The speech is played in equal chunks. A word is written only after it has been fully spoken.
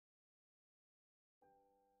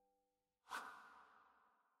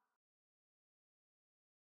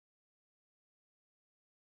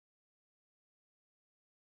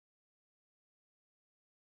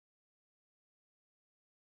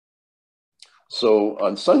So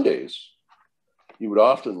on Sundays, you would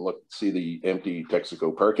often see the empty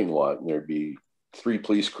Texaco parking lot, and there'd be 3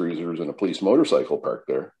 police cruisers and a police motorcycle parked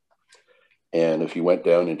there. And if you went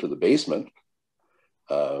down into the basement,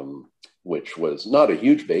 which was not a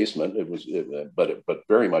huge basement, but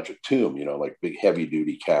very much a tomb, like big heavy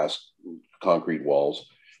duty cast concrete walls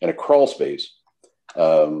and a crawl space.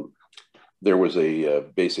 There was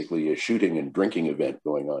basically a shooting and drinking event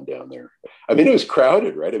going on down there. I mean, it was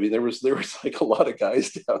crowded, right? I mean, there was like a lot of guys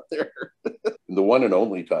down there. The one and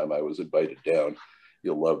only time I was invited down,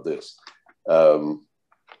 you'll love this. I'm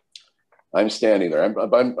standing there. I'm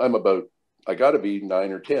about, I got to be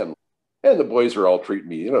 9 or 10. And the boys are all treating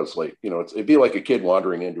me, it's like, it'd be like a kid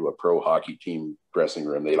wandering into a pro hockey team dressing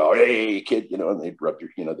room. They'd all, hey, kid, and they'd rub your,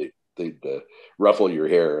 they'd ruffle your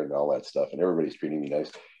hair and all that stuff. And everybody's treating me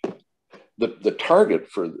nice. The target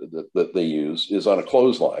that they use is on a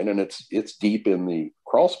clothesline, and it's deep in the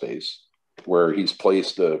crawl space where he's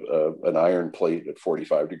placed an iron plate at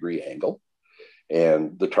 45-degree angle.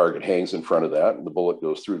 And the target hangs in front of that, and the bullet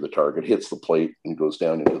goes through the target, hits the plate, and goes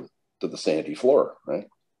down into the sandy floor, right?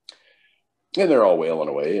 And they're all wailing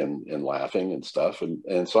away and laughing and stuff.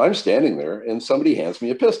 And so I'm standing there, and somebody hands me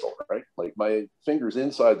a pistol, right? Like my finger's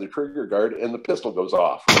inside the trigger guard, and the pistol goes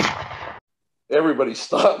off. Everybody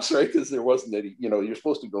stops, right? Because there wasn't any, you're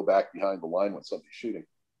supposed to go back behind the line when somebody's shooting.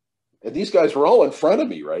 And these guys were all in front of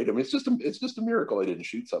me, right? I mean, it's just a miracle I didn't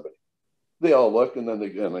shoot somebody. They all look, and then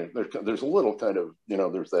there's a little kind of,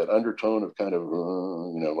 there's that undertone of kind of,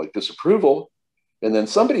 like disapproval. And then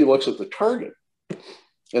somebody looks at the target,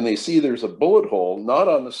 and they see there's a bullet hole, not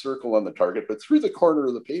on the circle on the target, but through the corner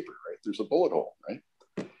of the paper, right? There's a bullet hole, right?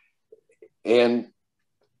 And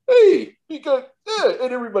hey,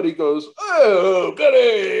 and everybody goes, oh,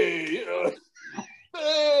 Betty,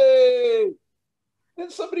 hey.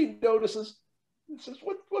 And somebody notices and says,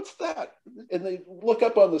 what's that? And they look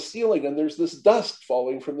up on the ceiling, and there's this dust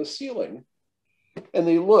falling from the ceiling. And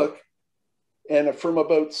they look, and from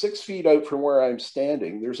about 6 feet out from where I'm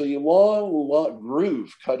standing, there's a long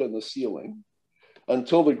groove cut in the ceiling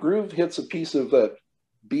until the groove hits a piece of that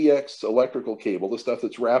BX electrical cable, the stuff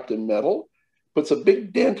that's wrapped in metal, puts a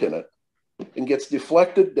big dent in it, and gets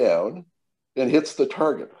deflected down and hits the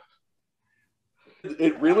target.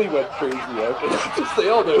 It really went crazy out there, because they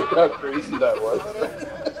all know how crazy that was.